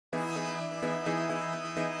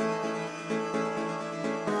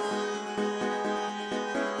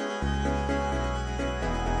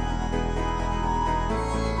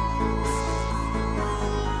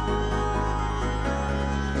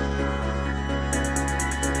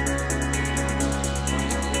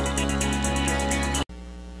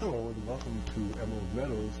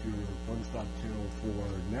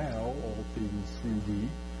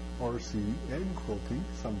difficulty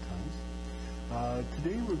sometimes.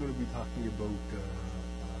 Today we're going to be talking about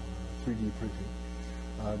 3D printing.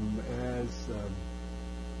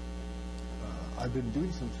 I've been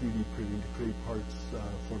doing some 3D printing to create parts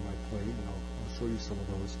for my plane, and I'll show you some of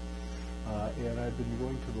those. And I've been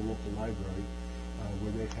going to the local library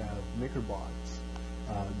where they have MakerBots,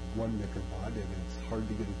 one MakerBot, and it's hard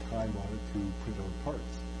to get a time on it to print out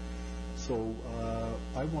parts. So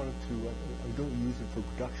I wanted to, I don't use it for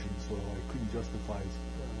production, so I couldn't justify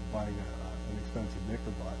buying an expensive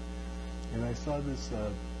MakerBot. And I saw this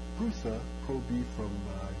Prusa Pro B from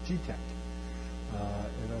Geeetech.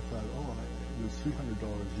 And I thought, it was $300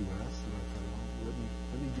 US, and I thought,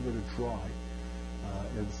 let me give it a try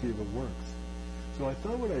and see if it works. So I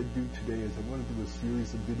thought what I'd do today is I want to do a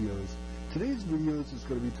series of videos. Today's videos is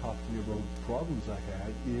going to be talking about problems I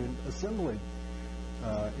had in assembling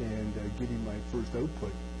and getting my first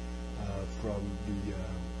output from the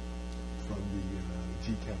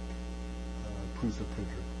Geeetech Prusa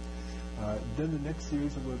printer. Then the next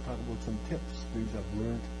series I'm going to talk about some tips, things I've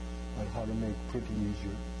learned on how to make printing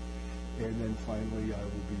easier. And then finally I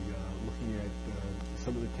will be looking at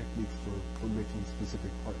some of the techniques for making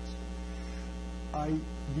specific parts.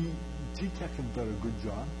 The Geeetech have done a good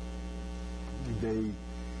job. They,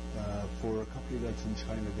 for a company that's in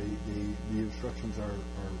China, the instructions are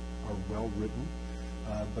well written,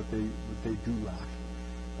 but they do lack.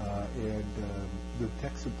 And the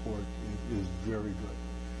tech support is very good.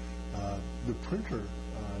 The printer,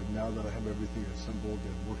 now that I have everything assembled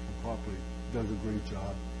and working properly, does a great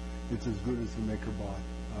job. It's as good as the MakerBot,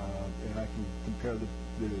 and I can compare the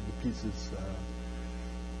pieces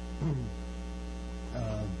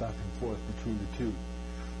back and forth between the two.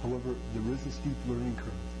 However, there is a steep learning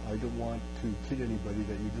curve. I don't want to kid anybody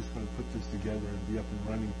that you're just going to put this together and be up and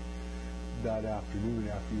running that afternoon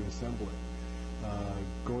after you assemble it.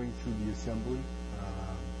 Going through the assembly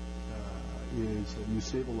is you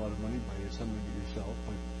save a lot of money by assembling it yourself,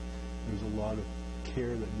 but there's a lot of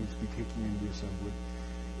care that needs to be taken in the assembly.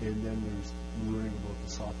 And then there's learning about the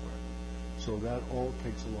software. So that all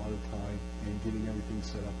takes a lot of time and getting everything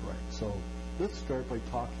set up right. So let's start by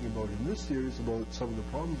talking about, in this series, about some of the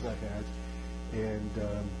problems I had and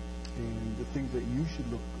the things that you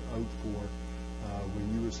should look out for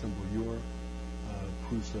when you assemble your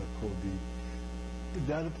Prusa Pro B.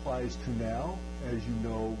 That applies to now. As you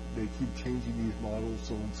know, they keep changing these models.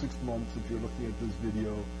 So in 6 months, if you're looking at this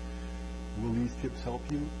video, will these tips help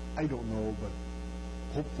you? I don't know, but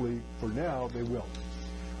hopefully, for now, they will.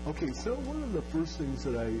 Okay, so one of the first things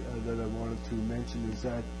that I wanted to mention is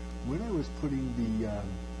that when I was putting the,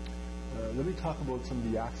 let me talk about some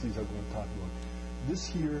of the axes I'm going to talk about. This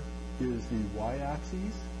here is the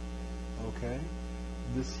y-axis, okay?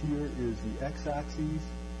 This here is the x-axis,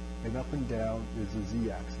 and up and down is the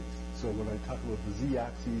z-axis. So when I talk about the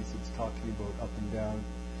z-axis, it's talking about up and down.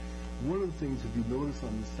 One of the things, if you notice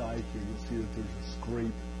on the side here, you'll see that there's a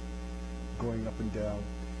scrape going up and down.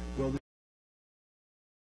 Well,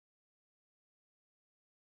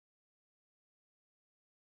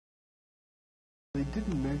 they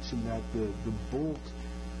didn't mention that the bolt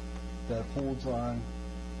that holds on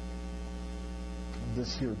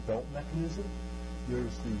this here belt mechanism,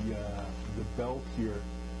 there's the belt here.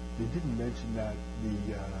 They didn't mention that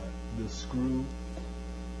the screw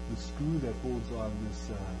that holds on this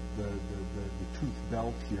the tooth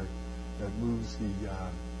belt here that moves the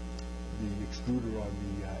extruder on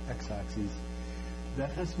the x-axis,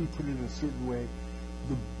 that has to be put in a certain way.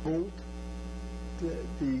 The bolt,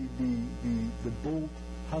 the bolt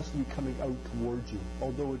has to be coming out towards you.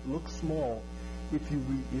 Although it looks small, if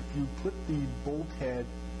you put the bolt head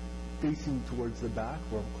facing towards the back,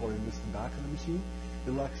 or I'm calling this the back of the machine,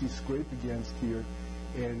 it'll actually scrape against here.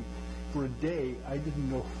 And for a day, I didn't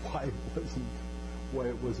know why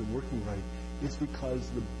it wasn't working right. It's because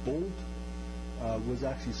the bolt was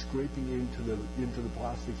actually scraping into the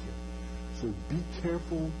plastic here. So be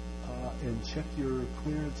careful and check your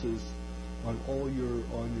clearances on all your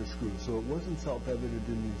screws. So it wasn't self-evident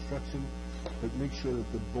in the instruction, but make sure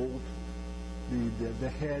that the bolt, the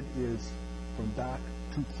head is from back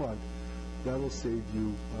to front. That'll save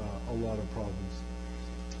you a lot of problems.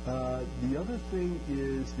 The other thing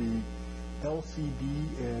is the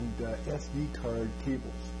LCD and SD card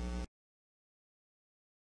cables.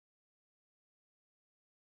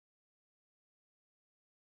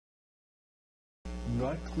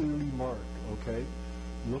 Not clearly marked, okay?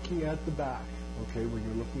 Looking at the back, okay, when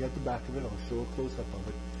you're looking at the back of it, I'll show a close-up of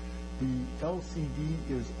it. The LCD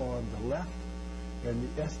is on the left, and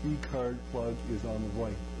the SD card plug is on the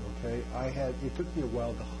right, okay? It took me a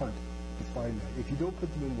while to hunt to find that. If you don't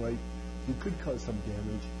put them in right, you could cause some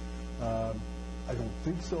damage. I don't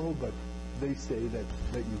think so, but they say that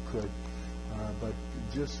you could. But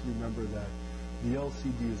just remember that the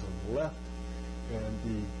LCD is on the left and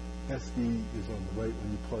the SD is on the right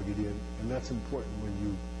when you plug it in, and that's important when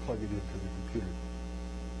you plug it into the computer.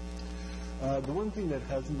 The one thing that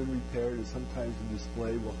hasn't been repaired is sometimes the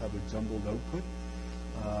display will have a jumbled output,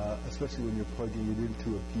 especially when you're plugging it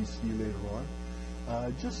into a PC later on.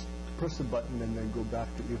 Just press a button and then go back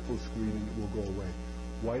to info screen and it will go away.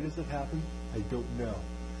 Why does it happen? I don't know.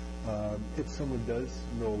 If someone does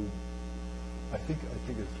know, I think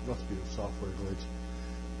it must be a software glitch.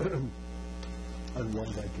 And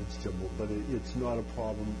one that gets jumbled, but it's not a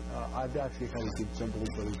problem. I've actually had it get jumbled,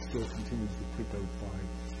 but it still continues to print out fine.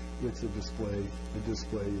 It's a display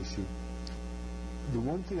issue. The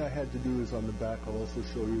one thing I had to do is on the back, I'll also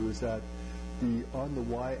show you, is that on the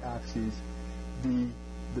y-axis,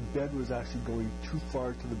 the bed was actually going too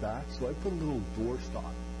far to the back, so I put a little door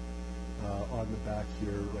stop on the back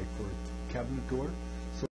here, like for a cabinet door.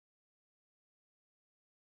 So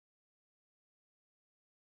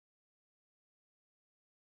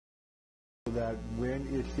that when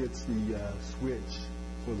it hits the switch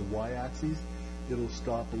for the y-axis, it'll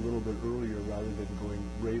stop a little bit earlier rather than going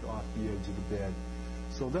right off the edge of the bed.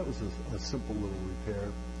 So that was a simple little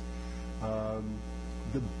repair.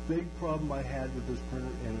 The big problem I had with this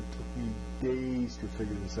printer, and it took me days to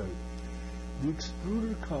figure this out, the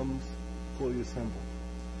extruder comes fully assembled.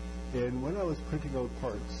 And when I was printing out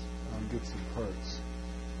parts, I'll get some parts.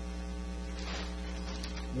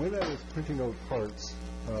 When I was printing out parts,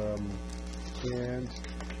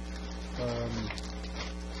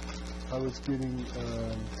 I was getting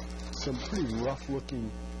some pretty rough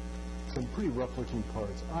looking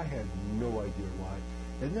parts. I had no idea why.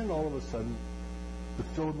 And then all of a sudden, the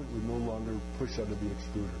filament would no longer push out of the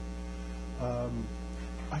extruder.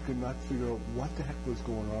 I could not figure out what the heck was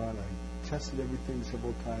going on. I tested everything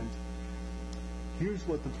several times. Here's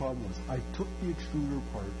what the problem was. I took the extruder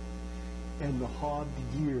apart, and the hobbed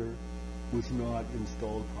gear was not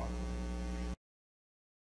installed properly.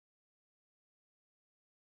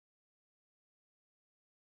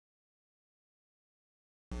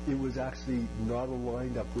 It was actually not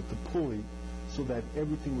aligned up with the pulley so that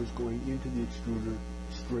everything was going into the extruder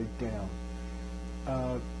straight down.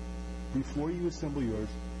 Before you assemble yours,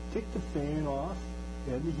 take the fan off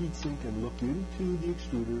and the heatsink and look into the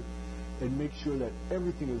extruder and make sure that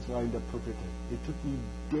everything is lined up perfectly. It took me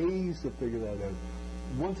days to figure that out.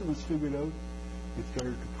 Once it was figured out, it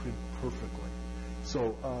started to print perfectly.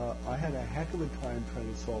 So I had a heck of a time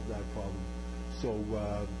trying to solve that problem.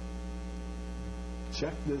 So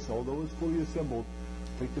check this, although it's fully assembled,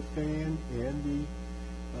 take the fan and the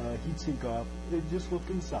heatsink off, and just look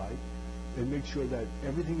inside and make sure that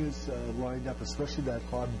everything is lined up, especially that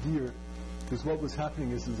hobbed gear, because what was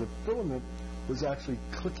happening is the filament was actually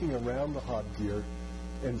clicking around the hobbed gear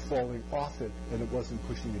and falling off it, and it wasn't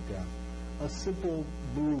pushing it down. A simple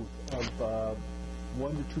move of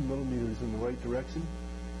 1 to 2 millimeters in the right direction,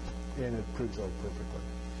 and it prints out perfectly.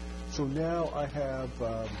 So now I have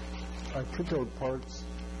I print out parts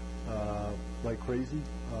like crazy,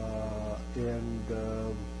 and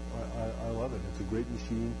I love it. It's a great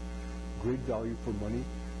machine, great value for money,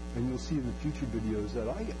 and you'll see in the future videos that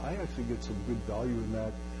I actually get some good value in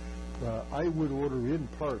that. I would order in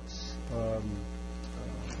parts.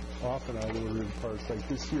 Often I would order in parts. Like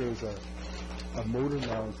this here is a motor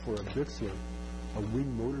mount for a Bixler, a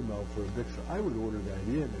wing motor mount for a Bixler. I would order that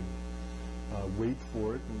in and wait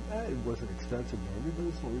for it. And it wasn't expensive normally, but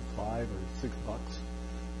it's only $5 or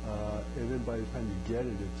 $6. And then by the time you get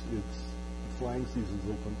it, it's the flying season's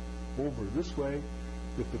open over. This way,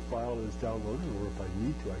 if the file is downloaded, or if I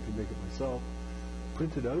need to, I can make it myself,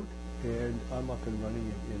 print it out, and I'm up and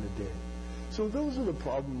running in a day. So those are the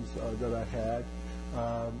problems that I had.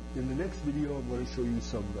 In the next video, I'm going to show you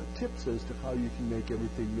some tips as to how you can make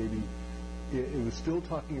everything. Maybe it was still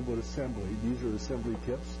talking about assembly. These are assembly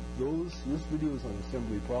tips. This video is on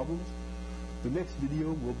assembly problems. The next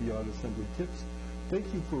video will be on assembly tips.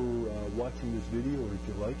 Thank you for watching this video, or if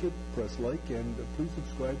you like it, press like, and please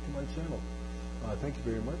subscribe to my channel. Thank you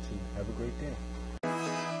very much, and have a great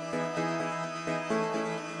day.